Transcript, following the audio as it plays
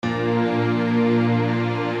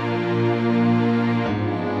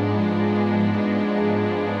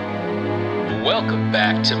Welcome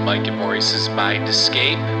back to Mike and Maurice's Mind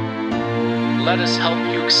Escape. Let us help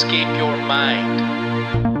you escape your mind.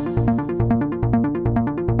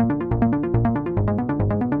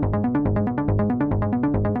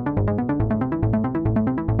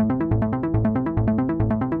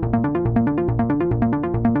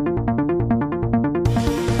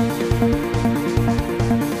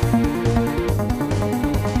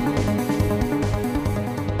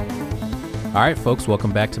 All right, folks,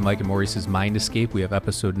 welcome back to Mike and Maurice's Mind Escape. We have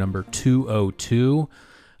episode number 202.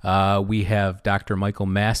 We have Dr. Michael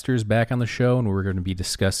Masters back on the show, and we're going to be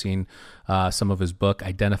discussing some of his book,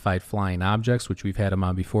 Identified Flying Objects, which we've had him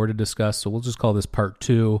on before to discuss. So we'll just call this part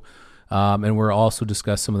two. And we'll also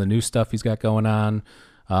discuss some of the new stuff he's got going on,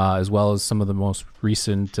 as well as some of the most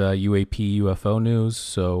recent UAP, UFO news.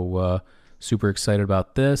 So super excited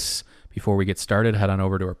about this. Before we get started, head on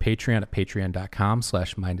over to our Patreon at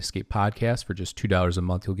patreon.com/mindescapepodcast. For just $2 a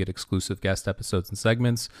month, you'll get exclusive guest episodes and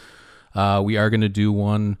segments. We are going to do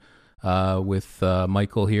one with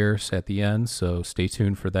Michael here at the end, so stay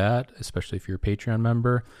tuned for that, especially if you're a Patreon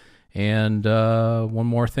member. And one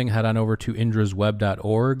more thing, head on over to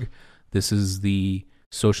indrasweb.org. This is the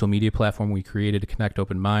social media platform we created to connect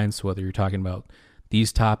open minds. So whether you're talking about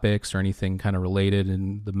these topics or anything kind of related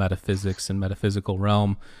in the metaphysics and metaphysical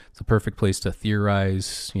realm, it's a perfect place to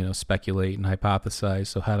theorize, speculate and hypothesize.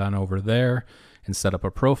 So head on over there and set up a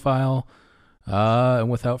profile. And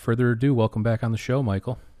without further ado, welcome back on the show,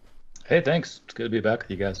 Michael. Hey, thanks. It's good to be back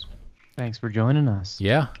with you guys. Thanks for joining us.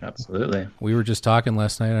 Yeah. Absolutely. We were just talking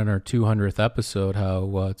last night on our 200th episode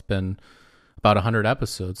how it's been about 100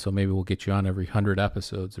 episodes, so maybe we'll get you on every 100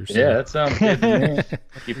 episodes or so. Yeah, that sounds good to me.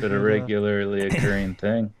 Keep it a regularly occurring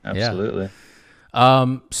thing. Absolutely.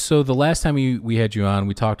 Yeah. So the last time we had you on,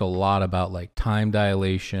 we talked a lot about like time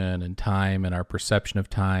dilation and time and our perception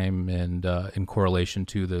of time and in correlation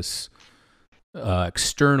to this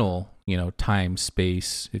external, time,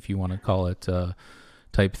 space, if you want to call it,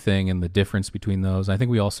 type thing, and the difference between those. I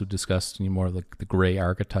think we also discussed more of the gray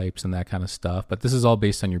archetypes and that kind of stuff, but this is all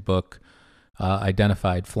based on your book,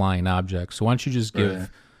 Identified Flying Objects. So why don't you just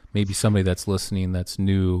give maybe somebody that's listening that's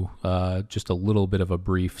new just a little bit of a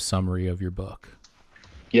brief summary of your book?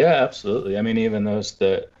 Yeah, absolutely. I mean, even those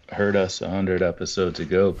that heard us 100 episodes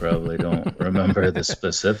ago probably don't remember the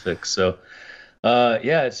specifics. So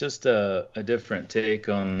it's just a different take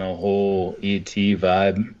on the whole ET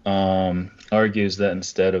vibe. Argues that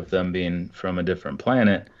instead of them being from a different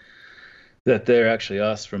planet, that they're actually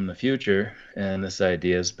us from the future. And this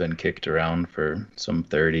idea has been kicked around for some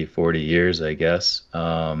 30, 40 years, I guess,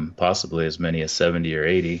 possibly as many as 70 or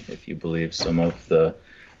 80, if you believe some of the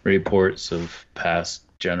reports of past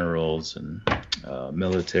generals and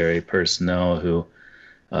military personnel who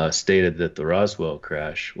stated that the Roswell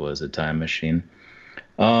crash was a time machine.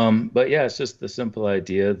 But yeah, it's just the simple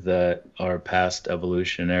idea that our past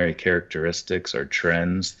evolutionary characteristics are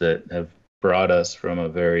trends that have brought us from a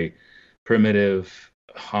very primitive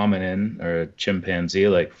hominin or a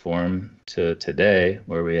chimpanzee-like form to today,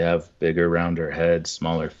 where we have bigger, rounder heads,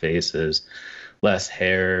 smaller faces, less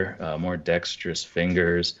hair, more dexterous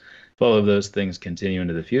fingers. If all of those things continue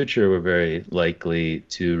into the future, we're very likely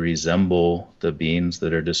to resemble the beings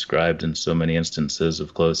that are described in so many instances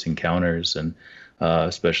of close encounters and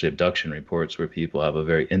especially abduction reports, where people have a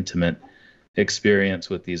very intimate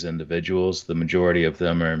experience with these individuals. The majority of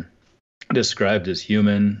them are described as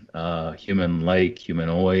human, human-like,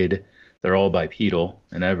 humanoid. They're all bipedal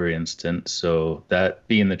in every instance. So that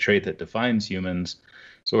being the trait that defines humans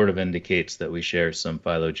sort of indicates that we share some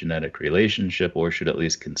phylogenetic relationship, or should at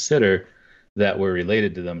least consider that we're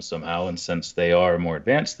related to them somehow. And since they are more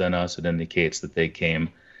advanced than us, it indicates that they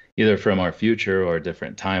came either from our future or a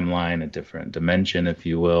different timeline, a different dimension, if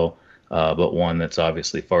you will, but one that's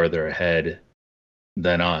obviously farther ahead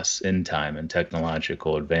than us in time and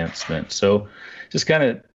technological advancement. So just kind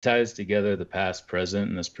of ties together the past, present,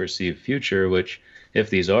 and this perceived future, which if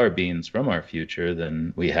these are beings from our future,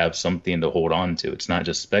 then we have something to hold on to. It's not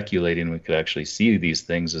just speculating. We could actually see these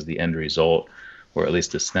things as the end result, or at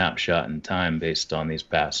least a snapshot in time based on these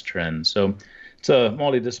past trends. So it's a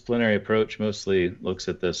multidisciplinary approach, mostly looks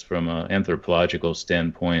at this from an anthropological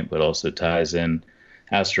standpoint, but also ties in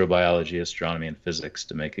astrobiology, astronomy, and physics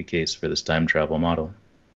to make a case for this time travel model.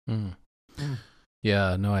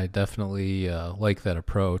 Yeah, no, I definitely like that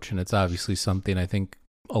approach, and it's obviously something I think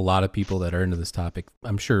a lot of people that are into this topic,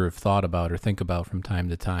 I'm sure, have thought about or think about from time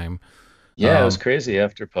to time. Yeah, it was crazy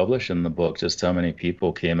after publishing the book, just how many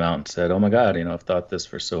people came out and said, oh my God, I've thought this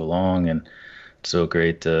for so long, and it's so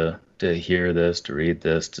great to to hear this, to read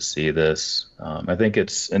this, to see this. I think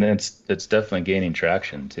it's definitely gaining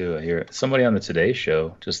traction too. I hear somebody on the Today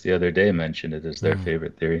Show just the other day mentioned it as their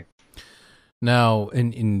favorite theory. Now,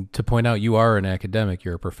 to point out, you are an academic.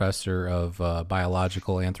 You're a professor of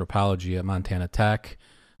biological anthropology at Montana Tech.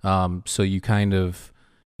 So you kind of,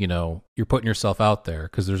 you're putting yourself out there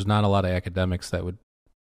because there's not a lot of academics that would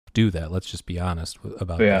do that. Let's just be honest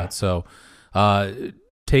about that. So,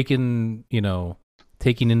 taking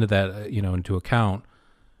into that, into account,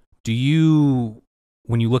 do you,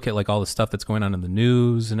 when you look at like all the stuff that's going on in the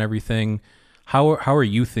news and everything, how are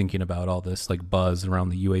you thinking about all this like buzz around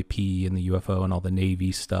the UAP and the UFO and all the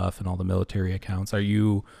Navy stuff and all the military accounts? Are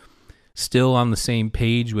you still on the same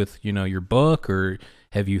page with, your book, or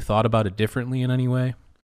have you thought about it differently in any way?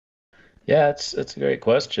 Yeah, it's a great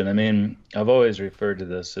question. I mean, I've always referred to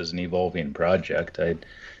this as an evolving project. I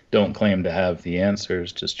don't claim to have the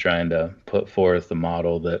answers, just trying to put forth a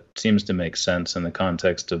model that seems to make sense in the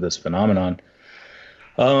context of this phenomenon.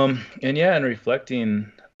 And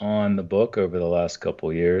reflecting on the book over the last couple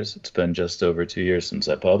of years, it's been just over 2 years since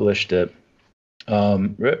I published it.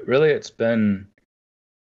 Really, it's been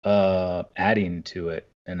adding to it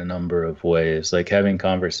in a number of ways, like having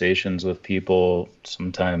conversations with people,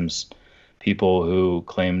 sometimes people who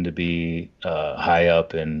claim to be high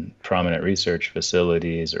up in prominent research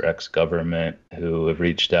facilities or ex-government, who have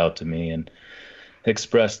reached out to me and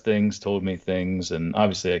expressed things, told me things, and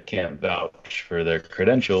obviously I can't vouch for their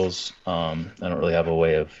credentials. I don't really have a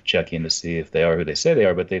way of checking to see if they are who they say they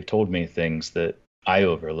are, but they've told me things that I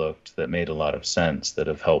overlooked that made a lot of sense, that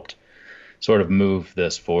have helped sort of move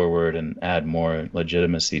this forward and add more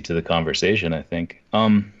legitimacy to the conversation, I think.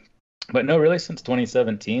 But no, really since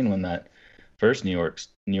 2017, when that first New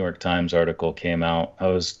York Times article came out, I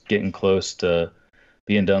was getting close to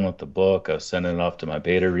being done with the book. I was sending it off to my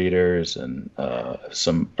beta readers and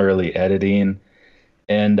some early editing.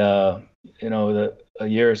 And, a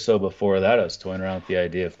year or so before that, I was toying around with the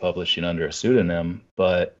idea of publishing under a pseudonym,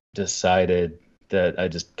 but decided that I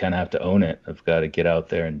just kind of have to own it. I've got to get out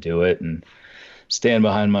there and do it and stand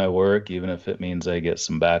behind my work, even if it means I get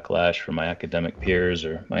some backlash from my academic peers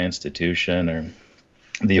or my institution or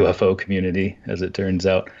the UFO community, as it turns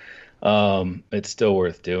out. It's still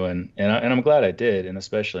worth doing. And I'm glad I did. And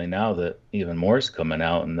especially now that even more is coming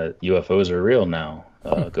out and that UFOs are real now.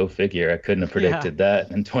 Go figure. I couldn't have predicted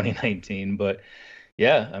that in 2019, but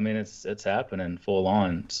yeah, I mean, it's happening full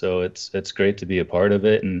on. So it's great to be a part of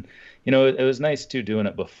it. And, it was nice too doing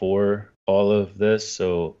it before all of this.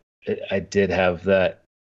 So I did have that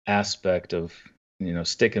aspect of,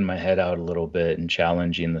 sticking my head out a little bit and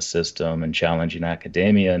challenging the system and challenging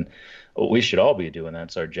academia. And we should all be doing that.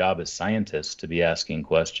 It's our job as scientists to be asking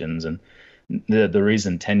questions. And the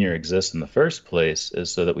reason tenure exists in the first place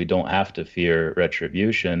is so that we don't have to fear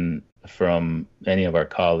retribution from any of our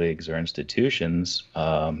colleagues or institutions,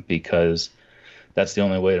 because that's the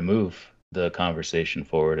only way to move the conversation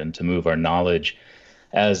forward and to move our knowledge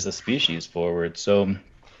as a species forward. So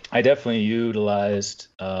I definitely utilized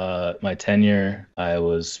my tenure. I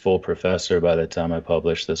was full professor by the time I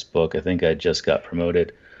published this book. I think I just got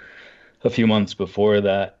promoted a few months before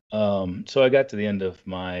that. So I got to the end of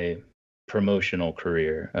my promotional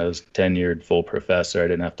career. I was tenured full professor. I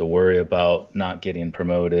didn't have to worry about not getting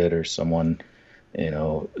promoted or someone,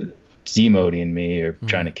 demoting me or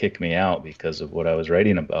trying to kick me out because of what I was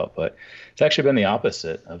writing about. But it's actually been the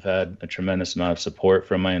opposite. I've had a tremendous amount of support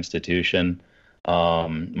from my institution.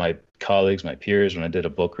 My colleagues, my peers, when I did a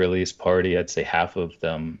book release party, I'd say half of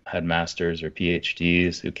them had masters or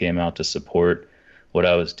PhDs who came out to support what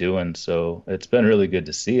I was doing. So it's been really good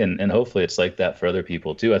to see. And hopefully it's like that for other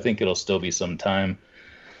people too. I think it'll still be some time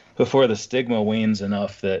before the stigma wanes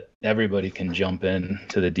enough that everybody can jump in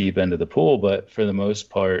to the deep end of the pool. But for the most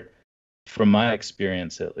part, from my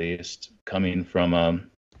experience, at least coming from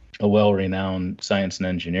a well-renowned science and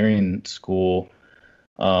engineering school,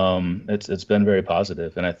 it's been very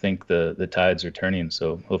positive, and I think the tides are turning.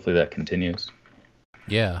 So hopefully that continues.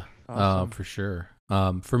 Yeah, awesome. For sure.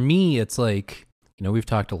 For me, it's like, we've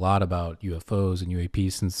talked a lot about UFOs and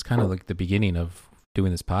UAPs since kind of like the beginning of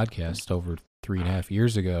doing this podcast over 3.5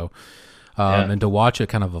 years ago. And to watch it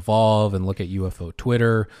kind of evolve and look at UFO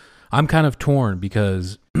Twitter, I'm kind of torn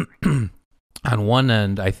because on one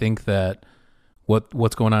end, I think that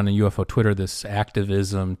what's going on in UFO Twitter, this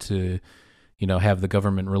activism to, have the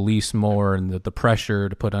government release more and the pressure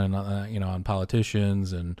to put on, on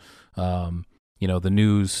politicians and, the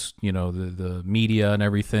news, the media and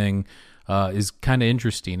everything, is kind of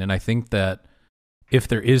interesting. And I think that if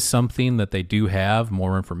there is something that they do have,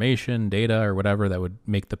 more information, data or whatever, that would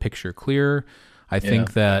make the picture clearer, I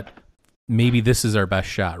think that maybe this is our best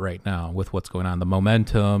shot right now with what's going on, the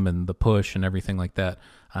momentum and the push and everything like that.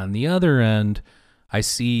 On the other end, I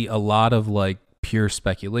see a lot of like pure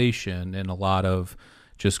speculation and a lot of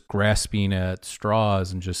just grasping at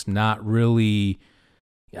straws and just not really,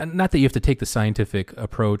 not that you have to take the scientific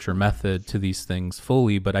approach or method to these things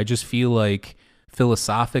fully, but I just feel like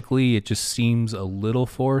philosophically it just seems a little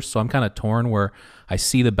forced. So I'm kind of torn where I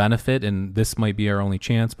see the benefit and this might be our only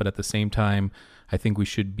chance, but at the same time, I think we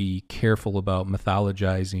should be careful about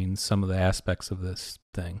mythologizing some of the aspects of this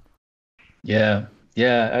thing. Yeah,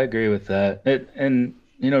 I agree with that. And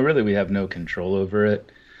really, we have no control over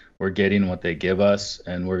it. We're getting what they give us,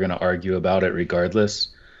 and we're going to argue about it regardless.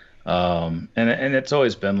 And it's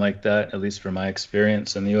always been like that, at least from my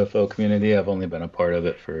experience in the UFO community. I've only been a part of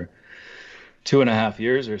it for 2.5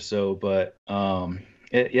 years or so, but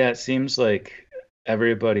it seems like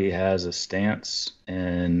everybody has a stance,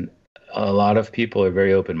 and a lot of people are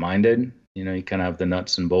very open-minded. You kind of have the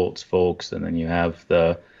nuts and bolts folks, and then you have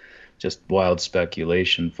the just wild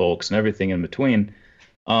speculation folks and everything in between.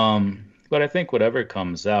 But I think whatever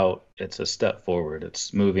comes out, it's a step forward.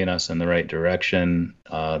 It's moving us in the right direction.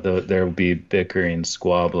 There will be bickering,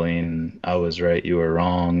 squabbling, I was right, you were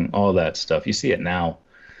wrong, all that stuff. You see it now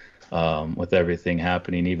with everything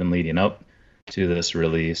happening, even leading up to this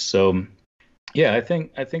release. So, yeah, I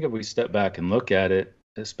think if we step back and look at it,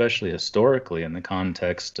 especially historically in the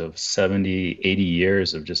context of 70, 80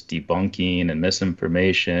 years of just debunking and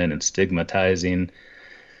misinformation and stigmatizing,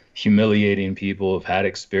 humiliating people who've had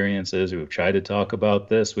experiences, who have tried to talk about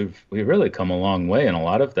this, we've really come a long way, and a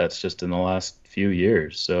lot of that's just in the last few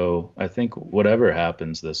years. So I think whatever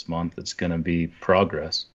happens this month, it's going to be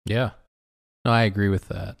progress. Yeah, no, I agree with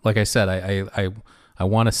that. Like I said, I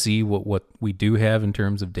want to see what we do have in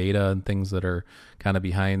terms of data and things that are kind of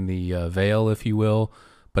behind the veil, if you will.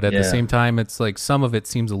 But at the same time, it's like some of it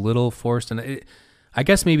seems a little forced. And I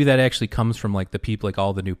guess maybe that actually comes from like the people, like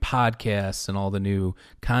all the new podcasts and all the new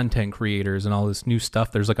content creators and all this new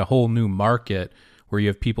stuff. There's like a whole new market where you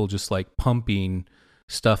have people just like pumping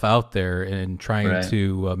stuff out there and trying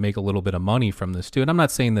to make a little bit of money from this too. And I'm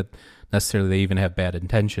not saying that necessarily they even have bad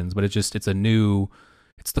intentions, but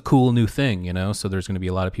it's the cool new thing, so there's going to be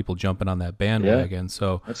a lot of people jumping on that bandwagon.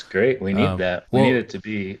 So that's great. We need that. We need it to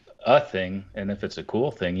be a thing. And if it's a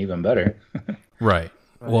cool thing, even better. Right.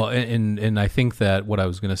 Well, and I think that what I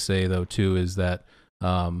was going to say though, too, is that,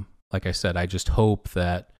 like I said, I just hope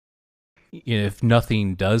that if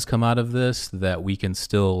nothing does come out of this, that we can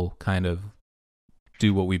still kind of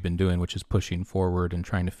do what we've been doing, which is pushing forward and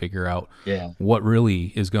trying to figure out what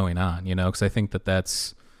really is going on, because I think that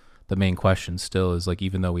that's the main question still is like,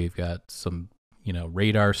 even though we've got some,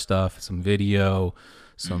 radar stuff, some video,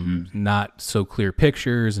 some not so clear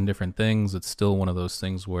pictures and different things, it's still one of those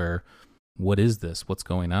things where what is this? What's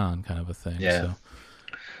going on? Kind of a thing. Yeah. So.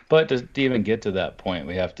 But to even get to that point,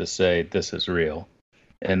 we have to say this is real.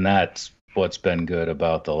 And that's what's been good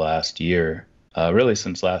about the last year, really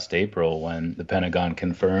since last April when the Pentagon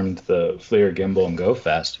confirmed the FLIR, Gimbal, and Go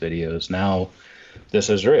Fast videos. Now, this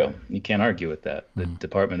is real. You can't argue with that. The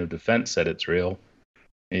Department of Defense said it's real.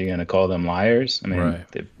 Are you going to call them liars? I mean,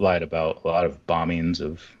 they've lied about a lot of bombings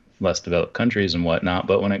of less developed countries and whatnot.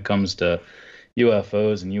 But when it comes to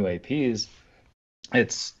UFOs and UAPs,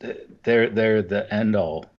 they're the end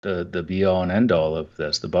all, the be all and end all of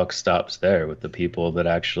this. The buck stops there with the people that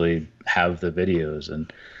actually have the videos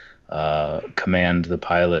and command the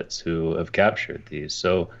pilots who have captured these.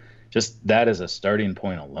 So just that as a starting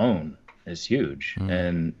point alone is huge.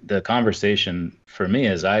 And the conversation for me,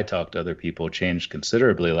 as I talked to other people, changed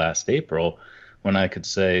considerably last April when I could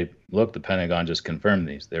say, look, the Pentagon just confirmed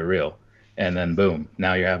these, they're real. And then boom,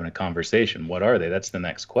 now you're having a conversation. What are they? That's the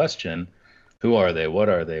next question. Who are they? What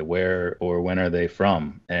are they? Where or when are they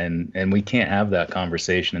from? And we can't have that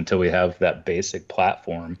conversation until we have that basic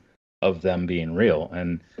platform of them being real.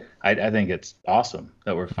 And I think it's awesome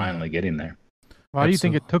that we're finally getting there. Why do you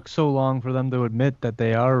think it took so long for them to admit that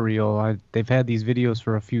they are real? They've had these videos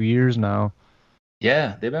for a few years now.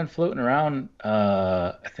 Yeah, they've been floating around.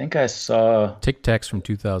 I think I saw Tic Tacs from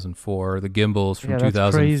 2004, the Gimbals from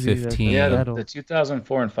 2015. Yeah, the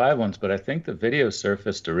 2004 and 5 ones, but I think the video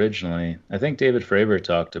surfaced originally. I think David Fravor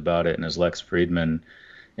talked about it in his Lex Friedman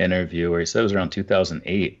interview where he said it was around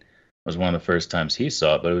 2008 was one of the first times he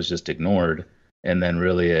saw it, but it was just ignored. And then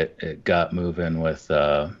really it got moving with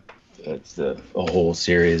it's a whole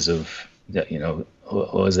series of,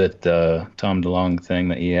 what was it, Tom DeLonge thing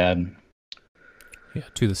that he had? Yeah,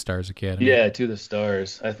 To the Stars Academy. Yeah, To the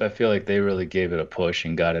Stars. I feel like they really gave it a push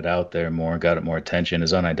and got it out there more, got it more attention.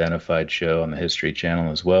 His Unidentified show on the History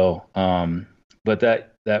Channel as well. But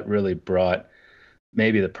that really brought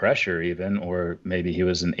maybe the pressure even, or maybe he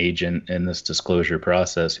was an agent in this disclosure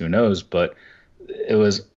process, who knows, but it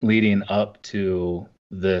was leading up to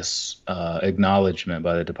this acknowledgement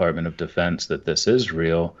by the Department of Defense that this is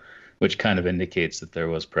real, which kind of indicates that there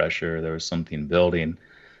was pressure, there was something building.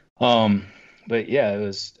 Um, but yeah, it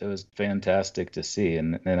was fantastic to see,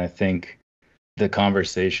 and I think the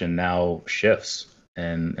conversation now shifts,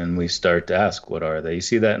 and we start to ask, what are they? You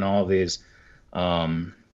see that in all of these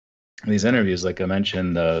interviews. Like I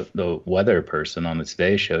mentioned, the weather person on the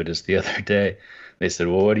Today Show just the other day, they said,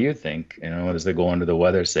 well, what do you think? As they go into the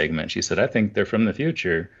weather segment, she said, I think they're from the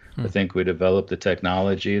future. I think we developed the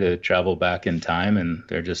technology to travel back in time, and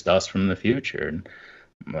they're just us from the future. And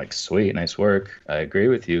I'm like, sweet, nice work. I agree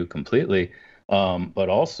with you completely. But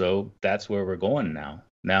also, that's where we're going now.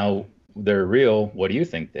 Now they're real. What do you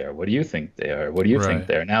think they are? What do you think they are? What do you think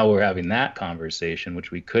they are? Now we're having that conversation,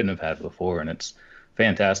 which we couldn't have had before, and it's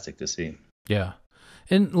fantastic to see. Yeah.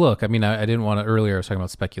 And look, I mean, I didn't want to, earlier I was talking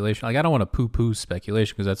about speculation. Like, I don't want to poo-poo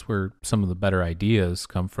speculation, because that's where some of the better ideas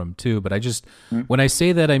come from too. But I just, when I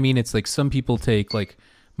say that, I mean, it's like some people take like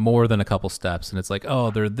more than a couple steps, and it's like,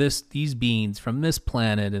 oh, they're these beings from this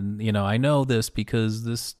planet, and I know this because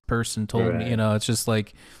this person told me. It's just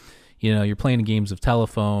like, you're playing games of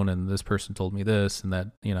telephone, and this person told me this and that.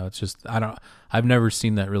 It's just, I've never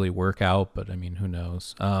seen that really work out, but I mean, who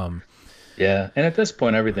knows? Yeah, and at this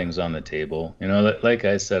point, everything's on the table. Like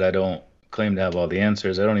I said, I don't claim to have all the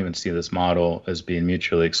answers. I don't even see this model as being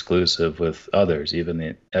mutually exclusive with others, even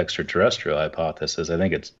the extraterrestrial hypothesis. I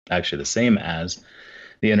think it's actually the same as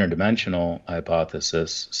the interdimensional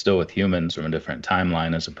hypothesis, still with humans from a different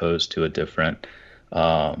timeline as opposed to a different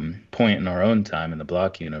point in our own time in the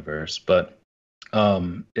block universe. But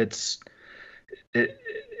it's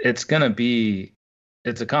going to be,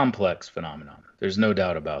 it's a complex phenomenon. There's no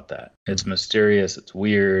doubt about that. It's mysterious. It's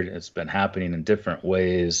weird. It's been happening in different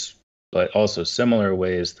ways, but also similar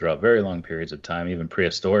ways throughout very long periods of time, even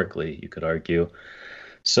prehistorically, you could argue.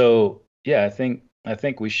 So, yeah, I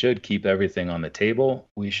think we should keep everything on the table.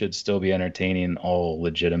 We should still be entertaining all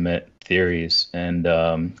legitimate theories and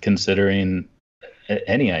considering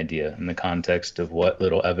any idea in the context of what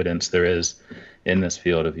little evidence there is in this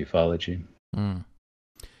field of ufology.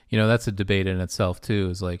 That's a debate in itself too,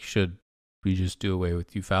 is like, should we just do away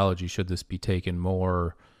with ufology? Should this be taken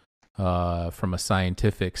more from a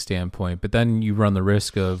scientific standpoint? But then you run the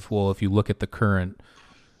risk of, well, if you look at the current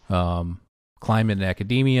climate in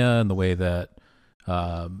academia and the way that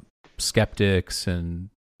skeptics and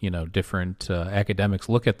different academics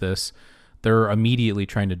look at this, they're immediately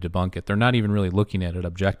trying to debunk it. They're not even really looking at it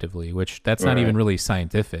objectively, which that's not even really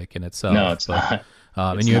scientific in itself. No, it's not.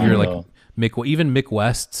 And you have your like Mick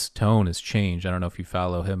West's tone has changed. I don't know if you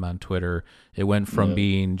follow him on Twitter. It went from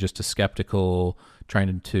being just a skeptical,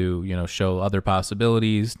 trying to show other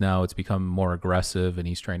possibilities. Now it's become more aggressive, and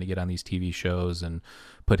he's trying to get on these TV shows and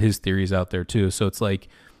put his theories out there too. So it's like,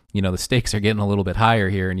 the stakes are getting a little bit higher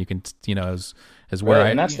here, and you can, as where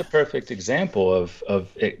and that's the perfect example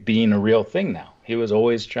of it being a real thing now. He was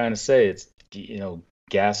always trying to say it's,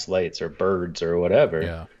 gaslights or birds or whatever.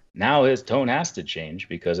 Yeah. Now his tone has to change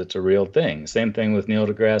because it's a real thing. Same thing with Neil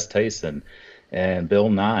deGrasse Tyson and Bill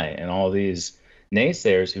Nye and all these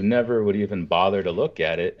naysayers who never would even bother to look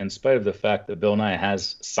at it, in spite of the fact that Bill Nye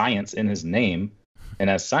has science in his name. And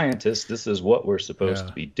as scientists, this is what we're supposed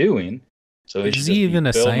to be doing. So is he even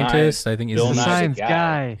a scientist? I think he's a science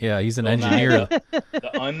guy. Yeah, he's an engineer.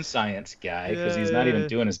 The unscience guy, because he's not even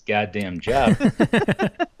doing his goddamn job.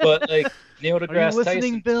 But like Neil deGrasse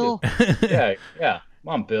Tyson, Bill? Yeah.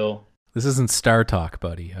 Come on, Bill. This isn't Star Talk,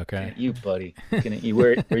 buddy. Okay. You, buddy.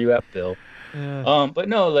 Where you at, Bill? Yeah. But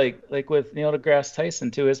no, like with Neil deGrasse Tyson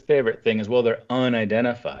too, his favorite thing is, well, they're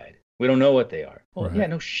unidentified. We don't know what they are. Well, yeah,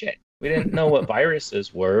 no shit. We didn't know what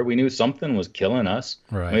viruses were. We knew something was killing us.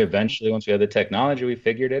 Right. We eventually, once we had the technology, we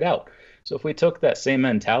figured it out. So if we took that same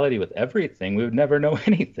mentality with everything, we would never know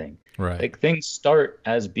anything. Right. Like, things start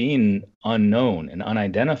as being unknown and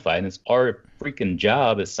unidentified, and it's our freaking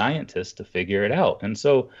job as scientists to figure it out. And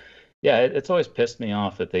so, yeah, it's always pissed me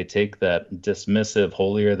off that they take that dismissive,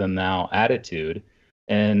 holier than thou attitude,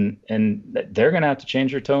 and they're gonna have to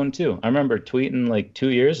change their tone too. I remember tweeting like 2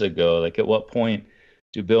 years ago, like, at what point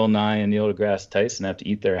do Bill Nye and Neil deGrasse Tyson have to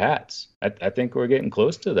eat their hats? I think we're getting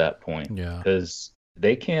close to that point. Yeah. Because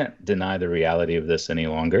they can't deny the reality of this any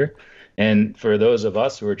longer. And for those of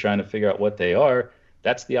us who are trying to figure out what they are,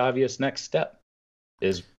 that's the obvious next step.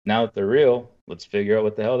 Is, now that they're real, let's figure out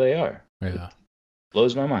what the hell they are. Yeah. It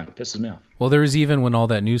blows my mind. It pisses me off. Well, there was even, when all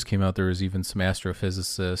that news came out, there was even some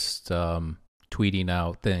astrophysicists tweeting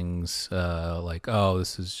out things like, oh,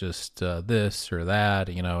 this is just this or that.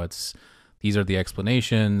 these are the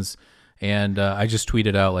explanations. And I just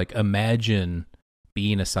tweeted out, like, imagine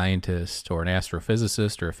being a scientist or an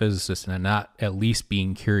astrophysicist or a physicist and not at least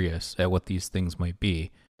being curious at what these things might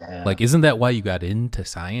be. Yeah. Like, isn't that why you got into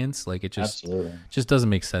science? Like, it just doesn't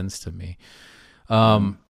make sense to me.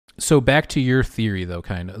 So back to your theory, though,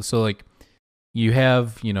 kind of. So, like, you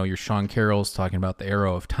have, your Sean Carroll's talking about the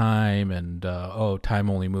arrow of time and, time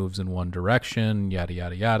only moves in one direction, yada,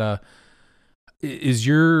 yada, yada. Is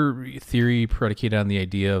your theory predicated on the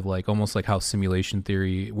idea of, like, almost like how simulation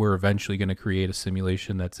theory, we're eventually going to create a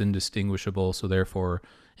simulation that's indistinguishable, so therefore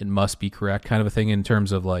it must be correct, kind of a thing, in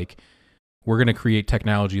terms of, like, we're going to create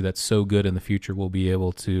technology that's so good in the future we'll be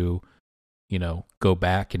able to, go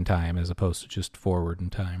back in time as opposed to just forward in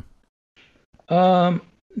time?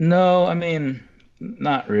 No, I mean,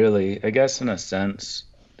 not really. I guess in a sense,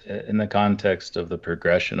 in the context of the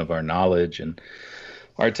progression of our knowledge and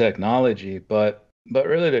our technology, but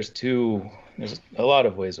really there's a lot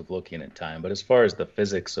of ways of looking at time. But as far as the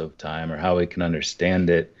physics of time or how we can understand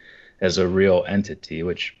it as a real entity,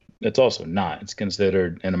 which it's also not, it's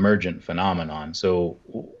considered an emergent phenomenon. So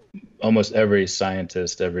almost every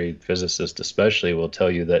scientist, every physicist especially, will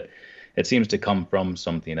tell you that it seems to come from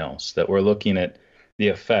something else, that we're looking at the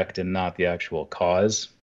effect and not the actual cause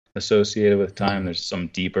associated with time. There's some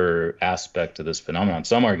deeper aspect to this phenomenon.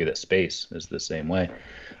 Some argue that space is the same way.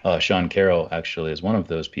 Sean Carroll actually is one of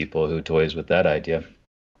those people who toys with that idea.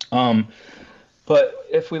 But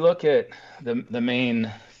if we look at the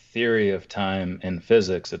main theory of time in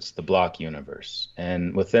physics, it's the block universe.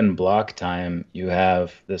 And within block time, you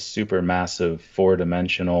have this supermassive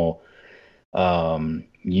four-dimensional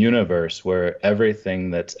universe where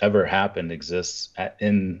everything that's ever happened exists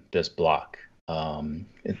in this block.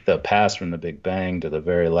 The past from the Big Bang to the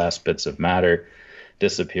very last bits of matter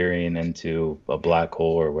disappearing into a black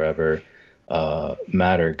hole or wherever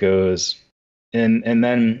matter goes. And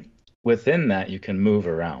then within that, you can move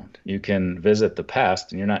around. You can visit the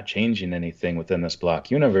past, and you're not changing anything within this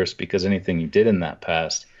block universe because anything you did in that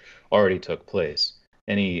past already took place.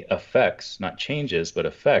 Any effects, not changes, but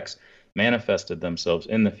effects, manifested themselves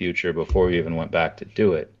in the future before you even went back to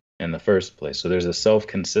do it in the first place. So there's a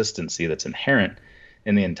self-consistency that's inherent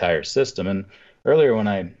in the entire system. And earlier when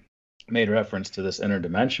I made reference to this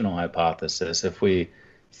interdimensional hypothesis, if we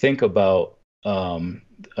think about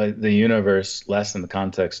the universe less in the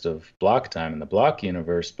context of block time and the block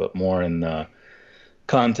universe, but more in the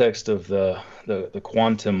context of the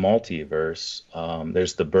quantum multiverse,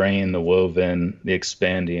 there's the brain, the woven, the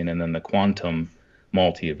expanding, and then the quantum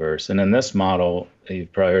multiverse. And in this model,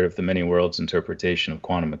 you've probably heard of the many worlds interpretation of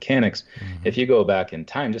quantum mechanics. If you go back in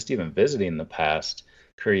time, just even visiting the past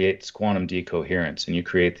creates quantum decoherence, and you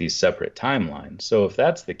create these separate timelines. So if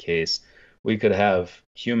that's the case, we could have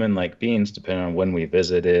human-like beings, depending on when we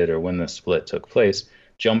visited or when the split took place,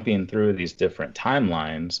 jumping through these different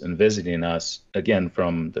timelines and visiting us again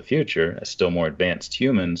from the future as still more advanced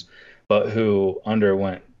humans, but who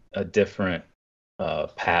underwent a different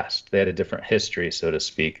past. They had a different history, so to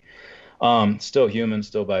speak. Still human,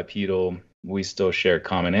 still bipedal. We still share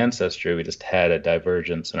common ancestry. We just had a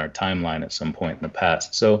divergence in our timeline at some point in the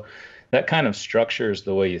past. So that kind of structures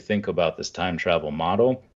the way you think about this time travel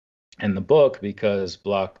model in the book. Because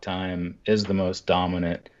block time is the most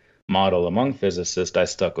dominant model among physicists, I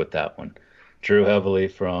stuck with that one. Drew heavily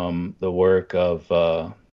from the work of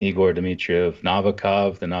Igor Dmitriev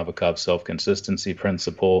Novikov, the Novikov self-consistency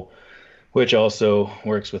principle, which also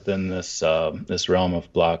works within this realm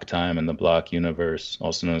of block time and the block universe,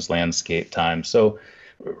 also known as landscape time. So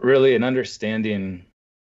really an understanding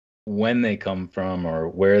when they come from or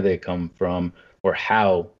where they come from or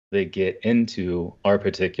how they get into our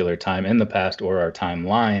particular time in the past or our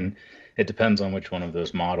timeline, it depends on which one of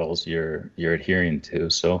those models you're adhering to.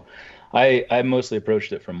 So I mostly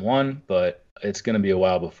approached it from one, but it's going to be a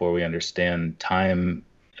while before we understand time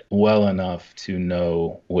well enough to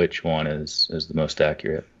know which one is the most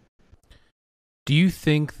accurate. Do you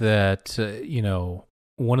think that,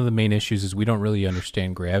 one of the main issues is we don't really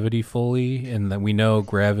understand gravity fully, and that we know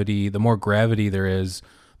gravity, the more gravity there is,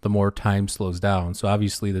 the more time slows down. So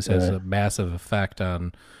obviously this has a massive effect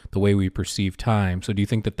on the way we perceive time. So do you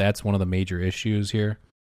think that that's one of the major issues here?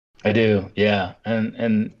 I do, yeah.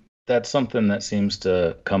 And that's something that seems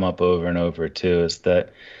to come up over and over too, is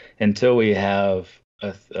that until we have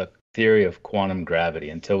a theory of quantum gravity,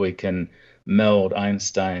 until we can meld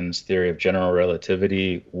Einstein's theory of general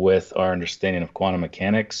relativity with our understanding of quantum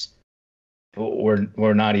mechanics,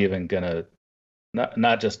 we're not even going to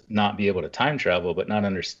not just not be able to time travel, but not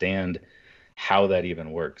understand how that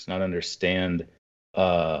even works, not understand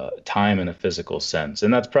time in a physical sense.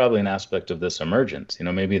 And that's probably an aspect of this emergence.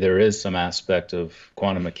 Maybe there is some aspect of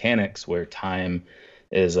quantum mechanics where time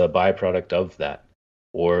is a byproduct of that,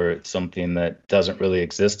 or it's something that doesn't really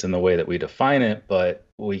exist in the way that we define it, but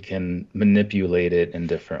we can manipulate it in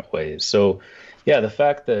different ways. So, yeah, the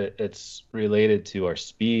fact that it's related to our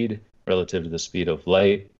speed relative to the speed of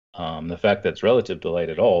light, the fact that it's relative to light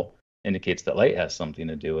at all indicates that light has something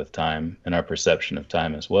to do with time and our perception of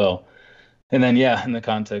time as well. And then, yeah, in the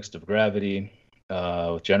context of gravity,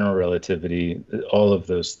 with general relativity, all of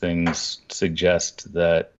those things suggest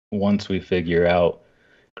that once we figure out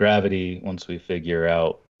gravity, once we figure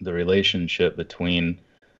out the relationship between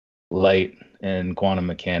light and quantum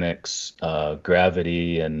mechanics,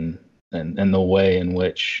 gravity, and the way in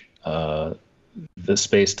which the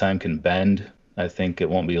space time can bend, I think it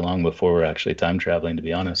won't be long before we're actually time traveling, to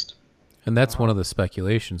be honest. And that's one of the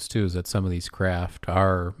speculations too, is that some of these craft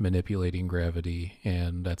are manipulating gravity,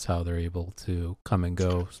 and that's how they're able to come and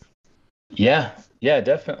go. Yeah,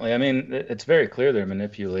 definitely. I mean, it's very clear they're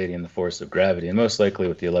manipulating the force of gravity, and most likely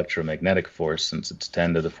with the electromagnetic force, since it's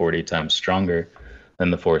 10 to the 40 times stronger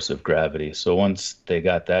than the force of gravity. So once they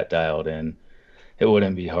got that dialed in, it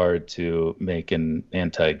wouldn't be hard to make an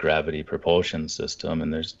anti-gravity propulsion system.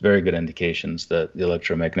 And there's very good indications that the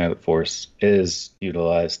electromagnetic force is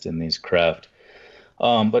utilized in these craft.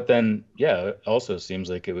 But then, yeah, it also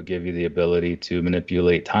seems like it would give you the ability to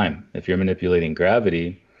manipulate time. If you're manipulating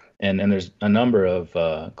gravity, and there's a number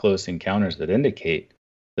of close encounters that indicate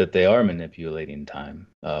that they are manipulating time,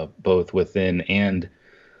 both within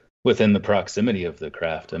the proximity of the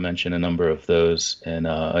craft. I mentioned a number of those in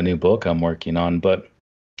a new book I'm working on, but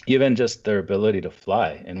even just their ability to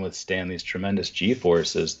fly and withstand these tremendous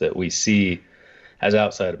G-forces that we see as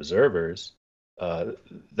outside observers,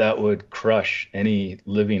 that would crush any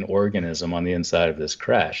living organism on the inside of this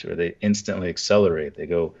crash, or they instantly accelerate. They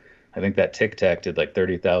go, I think that Tic Tac did like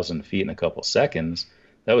 30,000 feet in a couple seconds.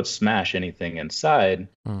 That would smash anything inside.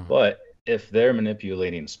 But if they're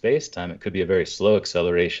manipulating space-time, it could be a very slow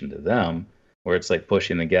acceleration to them, where it's like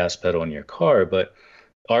pushing the gas pedal in your car. But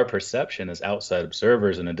our perception as outside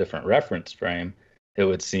observers in a different reference frame, it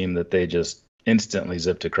would seem that they just instantly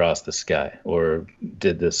zipped across the sky or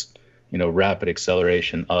did this, rapid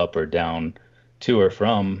acceleration up or down to or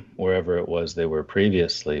from wherever it was they were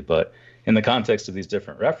previously. But in the context of these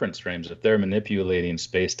different reference frames, if they're manipulating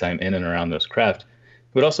space-time in and around those craft,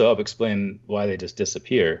 it would also help explain why they just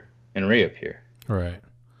disappear and reappear. Right.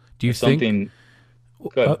 Do you think?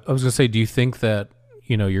 I was going to say, do you think that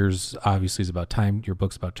yours obviously is about time? Your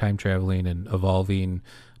book's about time traveling and evolving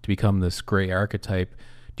to become this gray archetype.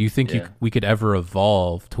 Do you think we could ever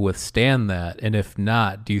evolve to withstand that? And if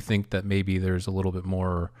not, do you think that maybe there's a little bit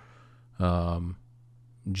more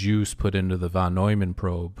juice put into the von Neumann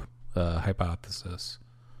probe hypothesis?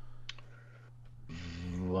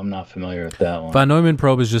 I'm not familiar with that one. Von Neumann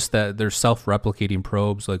probe is just that they're self-replicating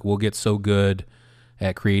probes. Like, we'll get so good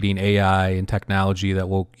at creating AI and technology that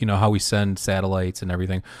we'll, how we send satellites and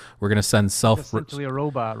everything. We're going to send essentially a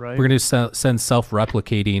robot, right? We're going to send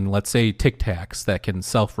self-replicating, let's say, Tic Tacs that can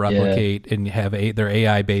self-replicate and have they're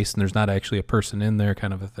AI based, and there's not actually a person in there,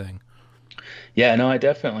 kind of a thing. Yeah, no, I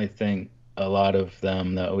definitely think a lot of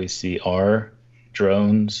them that we see are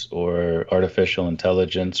drones or artificial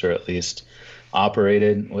intelligence, or at least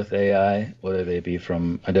operated with AI, whether they be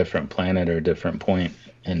from a different planet or a different point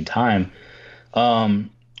in time.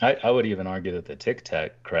 I would even argue that the Tic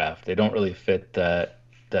Tac craft, they don't really fit that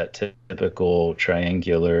typical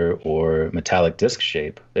triangular or metallic disc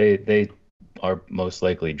shape. They are most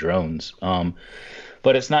likely drones.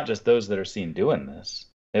 But it's not just those that are seen doing this.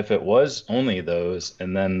 If it was only those,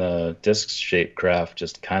 and then the disc-shaped craft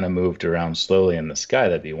just kind of moved around slowly in the sky,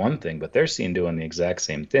 that'd be one thing. But they're seen doing the exact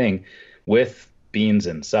same thing with beings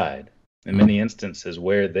inside. In many instances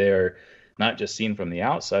where they're not just seen from the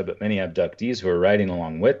outside, but many abductees who are riding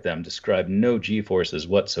along with them describe no G-forces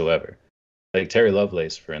whatsoever. Like Terry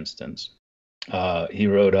Lovelace, for instance. He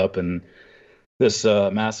rode up in this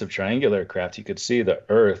massive triangular craft. You could see the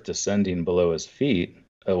earth descending below his feet,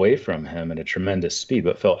 away from him at a tremendous speed,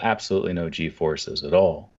 but felt absolutely no G-forces at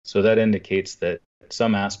all. So that indicates that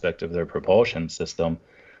some aspect of their propulsion system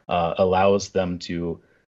allows them to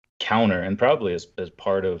counter, and probably as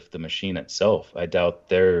part of the machine itself. I doubt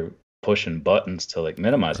they're pushing buttons to like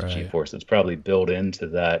minimize the G-force. It's probably built into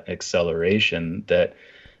that acceleration that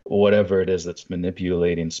whatever it is that's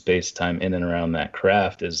manipulating space-time in and around that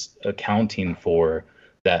craft is accounting for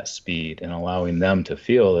that speed and allowing them to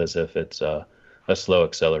feel as if it's a slow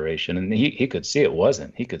acceleration. And he could see it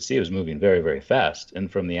wasn't. He could see it was moving very, very fast.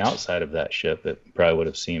 And from the outside of that ship, it probably would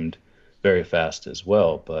have seemed very fast as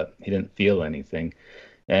well, but he didn't feel anything.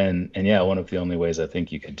 And yeah, one of the only ways I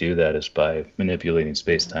think you could do that is by manipulating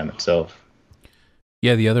space-time itself.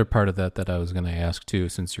 Yeah, the other part of that I was going to ask too,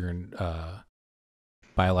 since you're a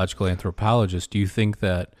biological anthropologist, do you think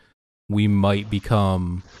that we might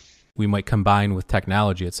combine with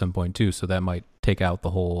technology at some point too? So that might take out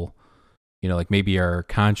the whole, like maybe our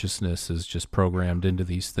consciousness is just programmed into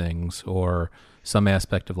these things or some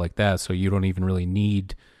aspect of like that. So you don't even really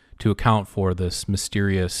need to account for this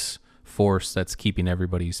mysterious force that's keeping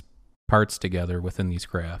everybody's parts together within these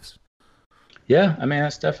crafts. Yeah, I mean,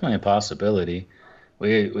 that's definitely a possibility.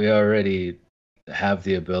 We already have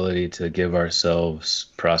the ability to give ourselves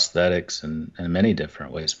prosthetics in many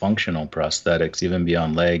different ways, functional prosthetics, even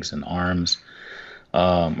beyond legs and arms.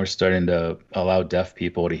 We're starting to allow deaf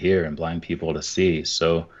people to hear and blind people to see.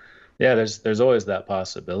 So, yeah, there's always that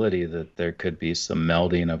possibility that there could be some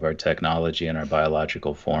melding of our technology and our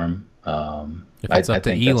biological form. If it's up to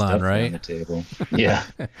think Elon, that's right? On the table. Yeah,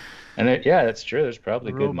 and yeah, that's true. There's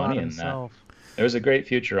probably The good robot money in himself. that. There was a great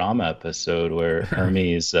Futurama episode where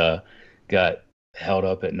Hermes got held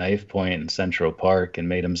up at knife point in Central Park and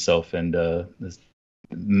made himself into this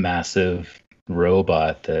massive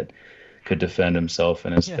robot that could defend himself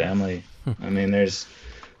and his family. I mean, there's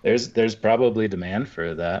probably demand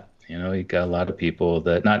for that. You got a lot of people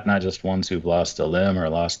that not just ones who've lost a limb or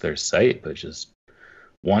lost their sight, but just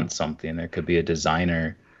want something. There could be a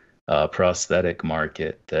designer prosthetic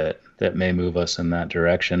market that may move us in that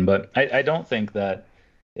direction. But I don't think that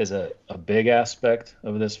is a big aspect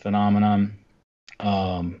of this phenomenon.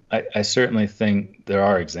 I certainly think there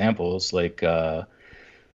are examples like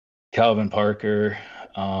Calvin Parker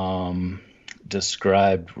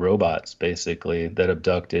described robots basically that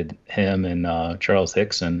abducted him and Charles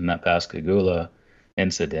Hickson in that Pascagoula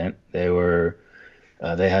incident. They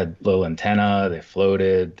had little antenna, they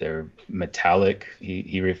floated, they're metallic.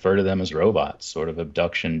 He referred to them as robots, sort of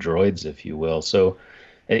abduction droids, if you will. So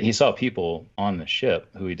he saw people on the ship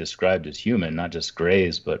who he described as human, not just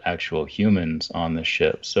grays, but actual humans on the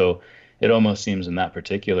ship. So it almost seems in that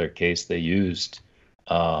particular case they used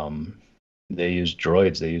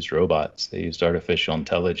droids, they used robots, they used artificial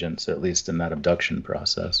intelligence, at least in that abduction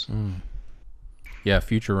process. Yeah,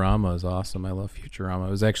 Futurama is awesome. I love Futurama.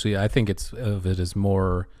 It was actually, I think of it as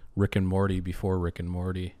more Rick and Morty before Rick and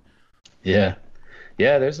Morty. Yeah.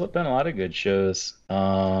 Yeah, there's been a lot of good shows.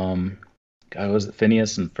 Was it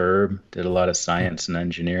Phineas and Ferb? Did a lot of science and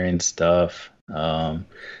engineering stuff.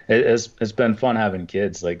 It's been fun having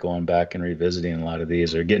kids, like going back and revisiting a lot of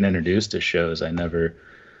these or getting introduced to shows I never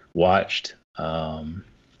watched. Have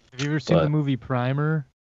you ever seen the movie Primer?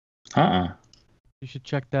 You should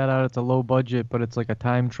check that out. It's a low budget, but it's like a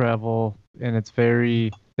time travel, and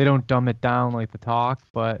they don't dumb it down like The Talk,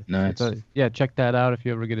 but nice. Check that out if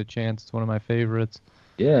you ever get a chance. It's one of my favorites.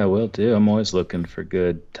 Yeah, will do. I'm always looking for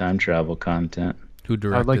good time travel content. Who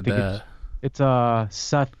directed that? It's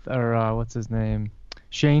Seth, or what's his name?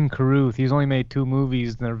 Shane Carruth. He's only made 2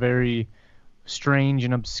 movies, and they're very strange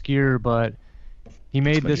and obscure, but he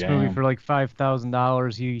made this movie for like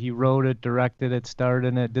 $5,000. He wrote it, directed it, starred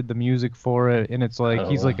in it, did the music for it, and it's like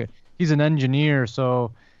he's an engineer,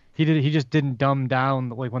 so he just didn't dumb down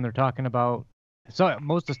like when they're talking about. So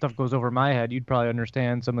most of the stuff goes over my head. You'd probably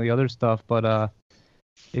understand some of the other stuff, but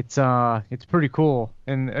it's pretty cool.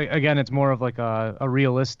 And again, it's more of like a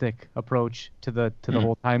realistic approach to the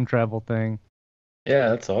whole time travel thing. Yeah,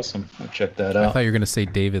 that's awesome. I'll check that out. I thought you were going to say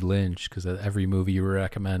David Lynch, because every movie you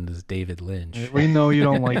recommend is David Lynch. We know you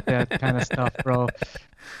don't like that kind of stuff, bro.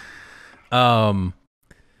 So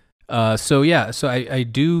I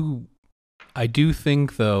do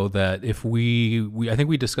think though that if I think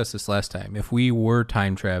we discussed this last time. If we were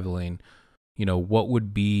time traveling, what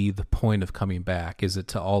would be the point of coming back? Is it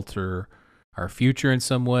to alter our future in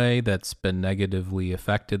some way that's been negatively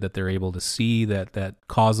affected, that they're able to see that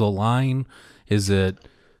causal line? Is it,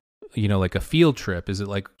 like a field trip? Is it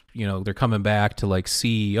like, they're coming back to like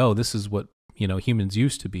see, oh, this is what, humans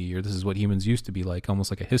used to be, or this is what humans used to be like,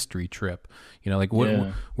 almost like a history trip, like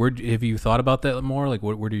where have you thought about that more? Like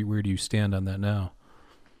where do you stand on that now?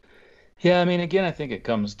 Yeah, I mean, again, I think it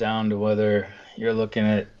comes down to whether you're looking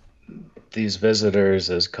at these visitors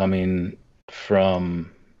as coming from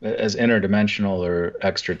as interdimensional or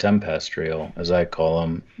extraterrestrial, as I call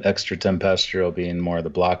them. Extraterrestrial being more the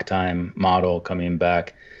block time model, coming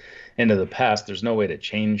back into the past. There's no way to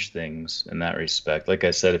change things in that respect. Like I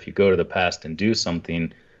said, if you go to the past and do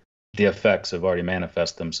something, the effects have already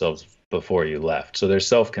manifest themselves before you left. So there's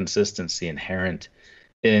self-consistency inherent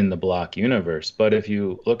in the block universe. But if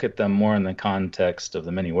you look at them more in the context of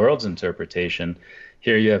the many worlds interpretation,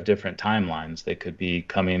 Here you have different timelines. They could be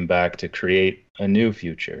coming back to create a new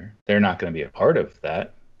future. They're not going to be a part of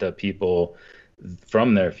that. The people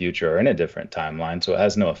from their future are in a different timeline, so it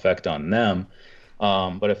has no effect on them.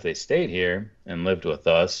 But if they stayed here and lived with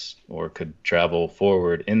us, or could travel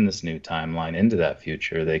forward in this new timeline into that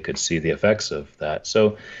future, they could see the effects of that.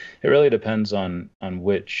 So it really depends on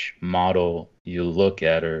which model you look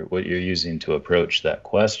at or what you're using to approach that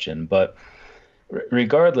question. But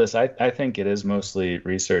regardless, I think it is mostly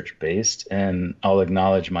research based, and I'll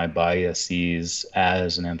acknowledge my biases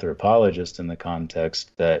as an anthropologist in the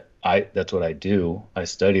context that that's what I do. I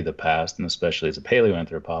study the past, and especially as a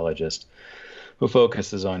paleoanthropologist who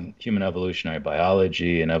focuses on human evolutionary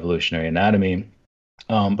biology and evolutionary anatomy,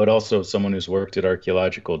 but also someone who's worked at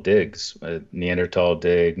archaeological digs, a Neanderthal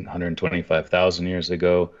dig 125,000 years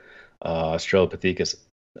ago, Australopithecus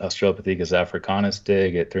africanus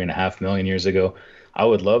dig at 3.5 million years ago. I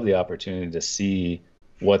would love the opportunity to see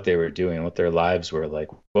what they were doing, what their lives were like,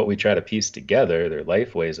 what we try to piece together, their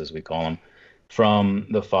life ways, as we call them, from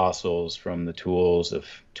the fossils, from the tools,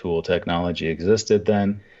 if tool technology existed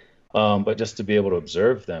then. But just to be able to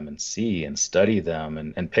observe them and see and study them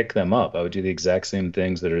and pick them up. I would do the exact same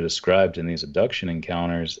things that are described in these abduction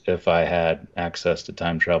encounters if I had access to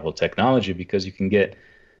time travel technology, because you can get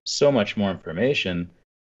so much more information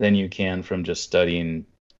than you can from just studying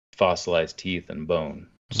fossilized teeth and bone.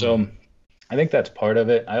 So I think that's part of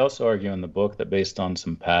it. I also argue in the book that based on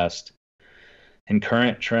some past and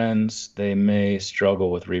current trends, they may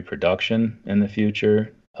struggle with reproduction in the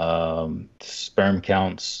future. Sperm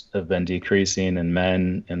counts have been decreasing in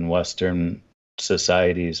men in Western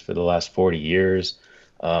societies for the last 40 years.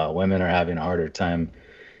 Women are having a harder time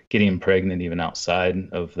getting pregnant even outside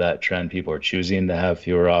of that trend. People are choosing to have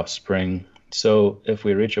fewer offspring. So if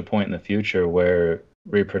we reach a point in the future where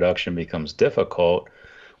reproduction becomes difficult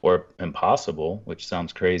or impossible, which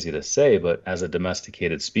sounds crazy to say, but as a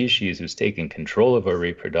domesticated species who's taking control of our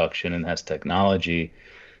reproduction and has technology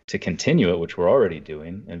to continue it, which we're already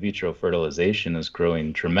doing, in vitro fertilization is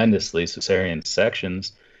growing tremendously. Cesarean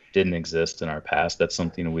sections didn't exist in our past. That's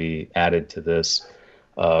something we added to this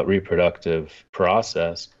reproductive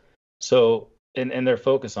process. So, and their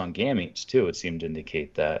focus on gametes too, it seemed to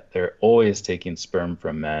indicate that they're always taking sperm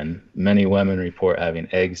from men. Many women report having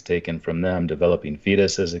eggs taken from them, developing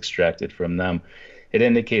fetuses extracted from them. It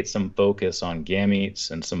indicates some focus on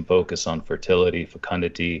gametes and some focus on fertility,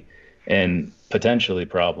 fecundity, and potentially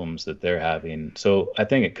problems that they're having. So I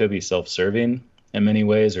think it could be self-serving in many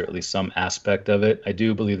ways, or at least some aspect of it. I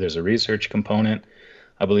do believe there's a research component.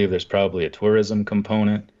 I believe there's probably a tourism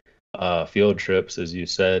component, field trips, as you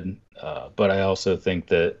said. But I also think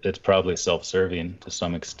that it's probably self-serving to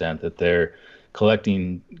some extent, that they're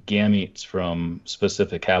collecting gametes from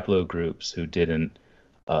specific haplogroups who didn't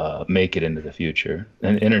make it into the future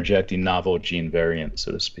and interjecting novel gene variants,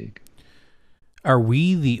 so to speak. Are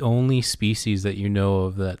we the only species that you know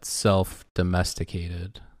of that's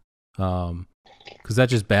self-domesticated? Because that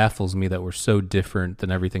just baffles me that we're so different than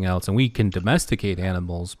everything else. And we can domesticate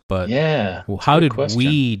animals, but yeah, how did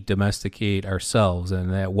we domesticate ourselves?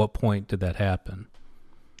 And at what point did that happen?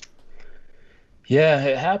 Yeah,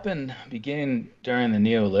 it happened beginning during the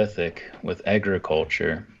Neolithic with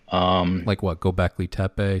agriculture. Like what, Göbekli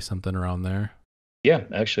Tepe, something around there? Yeah,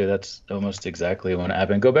 actually, that's almost exactly when it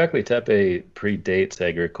happened. Göbekli Tepe predates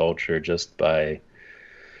agriculture just by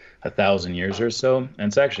 1,000 years or so. And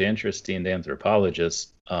it's actually interesting to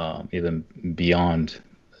anthropologists, even beyond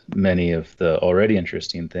many of the already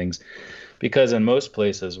interesting things, because in most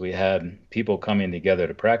places we had people coming together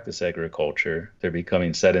to practice agriculture. They're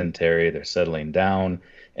becoming sedentary, they're settling down,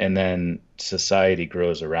 and then society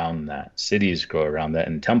grows around that. Cities grow around that,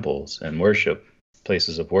 and temples and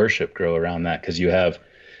places of worship grow around that, because you have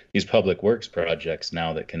these public works projects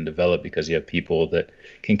now that can develop because you have people that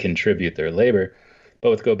can contribute their labor.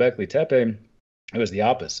 But with Göbekli Tepe, it was the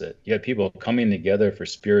opposite. You had people coming together for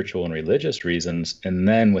spiritual and religious reasons, and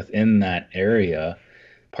then within that area,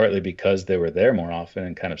 partly because they were there more often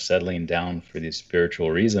and kind of settling down for these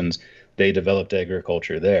spiritual reasons, they developed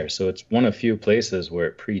agriculture there. So it's one of few places where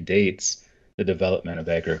it predates the development of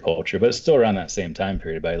agriculture, but it's still around that same time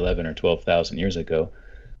period, by 11 or 12,000 years ago.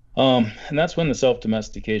 And that's when the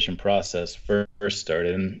self-domestication process first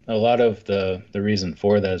started. And a lot of the reason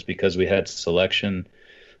for that is because we had selection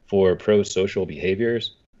for pro-social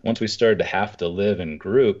behaviors. Once we started to have to live in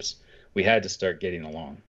groups, we had to start getting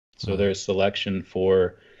along. So there's selection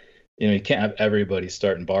for, you can't have everybody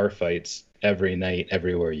starting bar fights every night,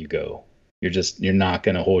 everywhere you go. You're not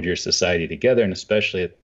going to hold your society together. And especially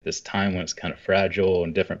at this time when it's kind of fragile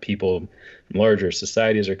and different people, larger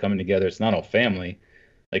societies are coming together. It's not all family.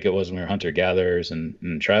 like it was when we were hunter-gatherers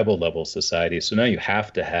and tribal level society. So now you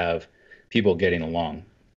have to have people getting along.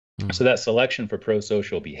 So that selection for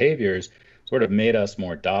pro-social behaviors sort of made us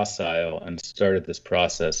more docile and started this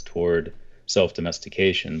process toward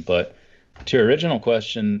self-domestication. But to your original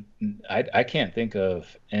question, I can't think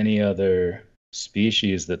of any other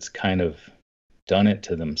species that's kind of done it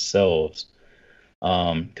to themselves.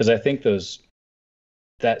 Because I think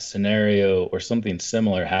that scenario or something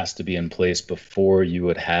similar has to be in place before you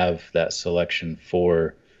would have that selection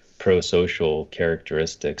for pro-social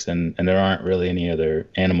characteristics. And there aren't really any other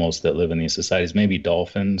animals that live in these societies. Maybe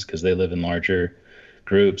dolphins, because they live in larger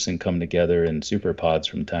groups and come together in superpods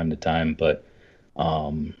from time to time. But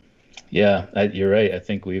yeah, you're right. I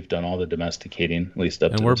think we've done all the domesticating, at least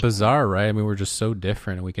up to this point. And we're bizarre, right? I mean, we're just so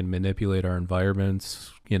different, and we can manipulate our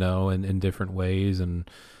environments, in different ways. And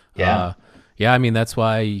yeah, I mean, that's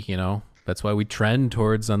why we trend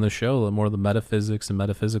towards on the show more of the metaphysics and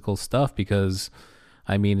metaphysical stuff, because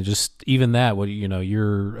I mean, just even that,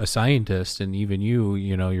 you're a scientist, and even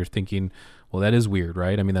you're thinking, well, that is weird,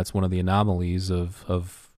 right? I mean, that's one of the anomalies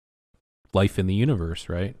of life in the universe,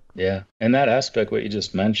 right? Yeah. And that aspect, what you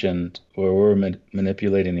just mentioned, where we're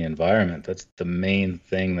manipulating the environment, that's the main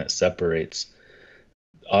thing that separates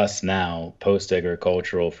us now,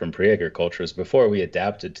 post-agricultural from pre-agricultural, is before we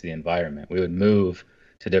adapted to the environment. We would move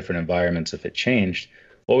to different environments if it changed.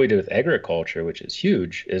 What we did with agriculture, which is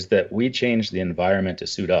huge, is that we changed the environment to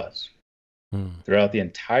suit us. Throughout the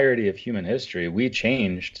entirety of human history, we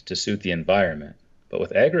changed to suit the environment. But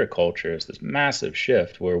with agriculture, it's this massive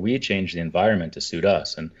shift where we change the environment to suit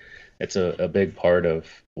us. And it's a big part of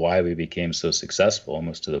why we became so successful,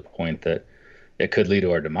 almost to the point that it could lead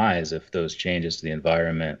to our demise if those changes to the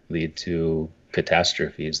environment lead to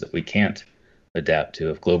catastrophes that we can't adapt to.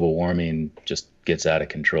 If global warming just gets out of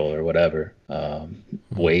control or whatever,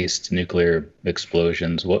 waste, nuclear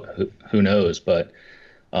explosions, who knows? But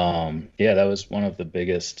yeah, that was one of the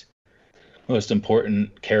biggest, most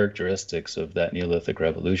important characteristics of that Neolithic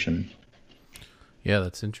revolution. Yeah,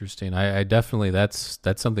 that's interesting. I definitely, that's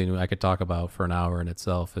something I could talk about for an hour in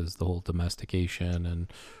itself, is the whole domestication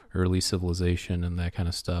and early civilization and that kind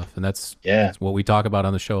of stuff. And that's what we talk about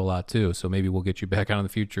on the show a lot too. So maybe we'll get you back on in the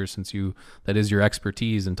future, since that is your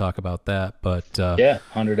expertise, and talk about that. But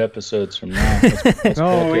 100 episodes from now. We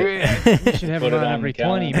should have it on every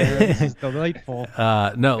 20, man. This is delightful.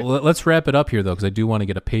 No, let's wrap it up here though, because I do want to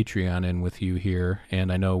get a Patreon in with you here,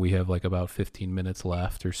 and I know we have like about 15 minutes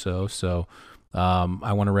left or so. So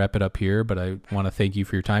I want to wrap it up here, but I want to thank you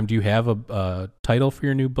for your time. Do you have a title for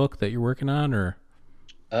your new book that you're working on, or?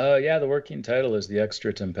 Yeah, the working title is The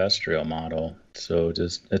Extraterrestrial Model. So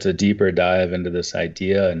it's a deeper dive into this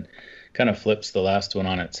idea, and kind of flips the last one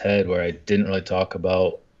on its head, where I didn't really talk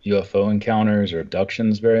about UFO encounters or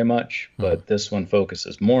abductions very much, but this one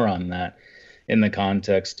focuses more on that in the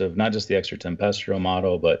context of not just the extraterrestrial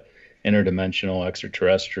model, but interdimensional,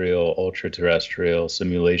 extraterrestrial, ultra-terrestrial,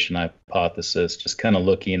 simulation hypothesis, just kind of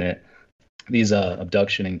looking at these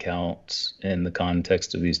abduction accounts in the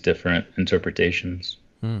context of these different interpretations.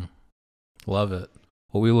 Love it.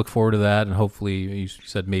 Well, we look forward to that, and hopefully, you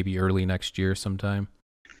said maybe early next year sometime.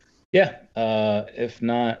 Yeah, if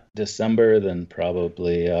not December, then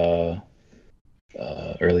probably early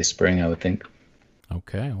spring, I would think.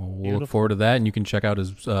 Okay, well, we'll look forward to that, and you can check out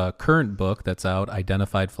his current book that's out,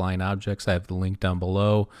 Identified Flying Objects. I have the link down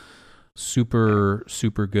below. Super,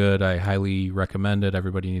 super good. I highly recommend it.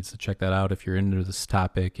 Everybody needs to check that out if you're into this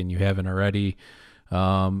topic and you haven't already.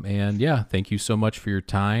 And yeah, thank you so much for your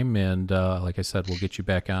time. And like I said, we'll get you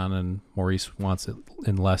back on, and Maurice wants it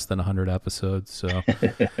in less than 100 episodes. So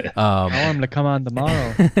I want him to come on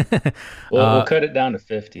tomorrow. We'll cut it down to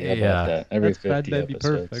 50. How about that? Every 50 that'd be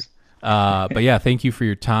episodes. perfect. But yeah, thank you for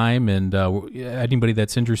your time. And anybody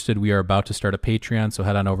that's interested, we are about to start a Patreon. So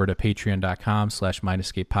head on over to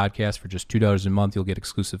patreon.com/MindEscapePodcast. For just $2 a month, you'll get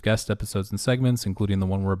exclusive guest episodes and segments, including the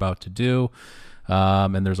one we're about to do.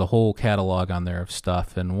 And there's a whole catalog on there of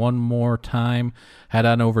stuff. And one more time, head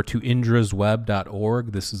on over to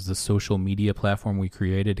indrasweb.org. This is the social media platform we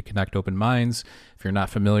created to connect open minds. If you're not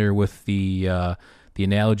familiar with the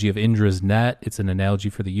analogy of Indra's net, it's an analogy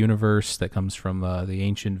for the universe that comes from the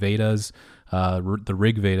ancient Vedas, the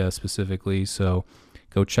Rig Veda specifically. So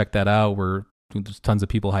go check that out. There's tons of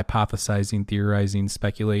people hypothesizing, theorizing,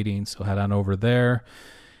 speculating. So head on over there.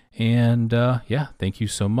 And yeah, thank you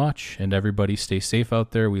so much. And everybody stay safe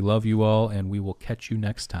out there. We love you all, and we will catch you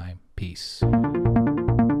next time. Peace.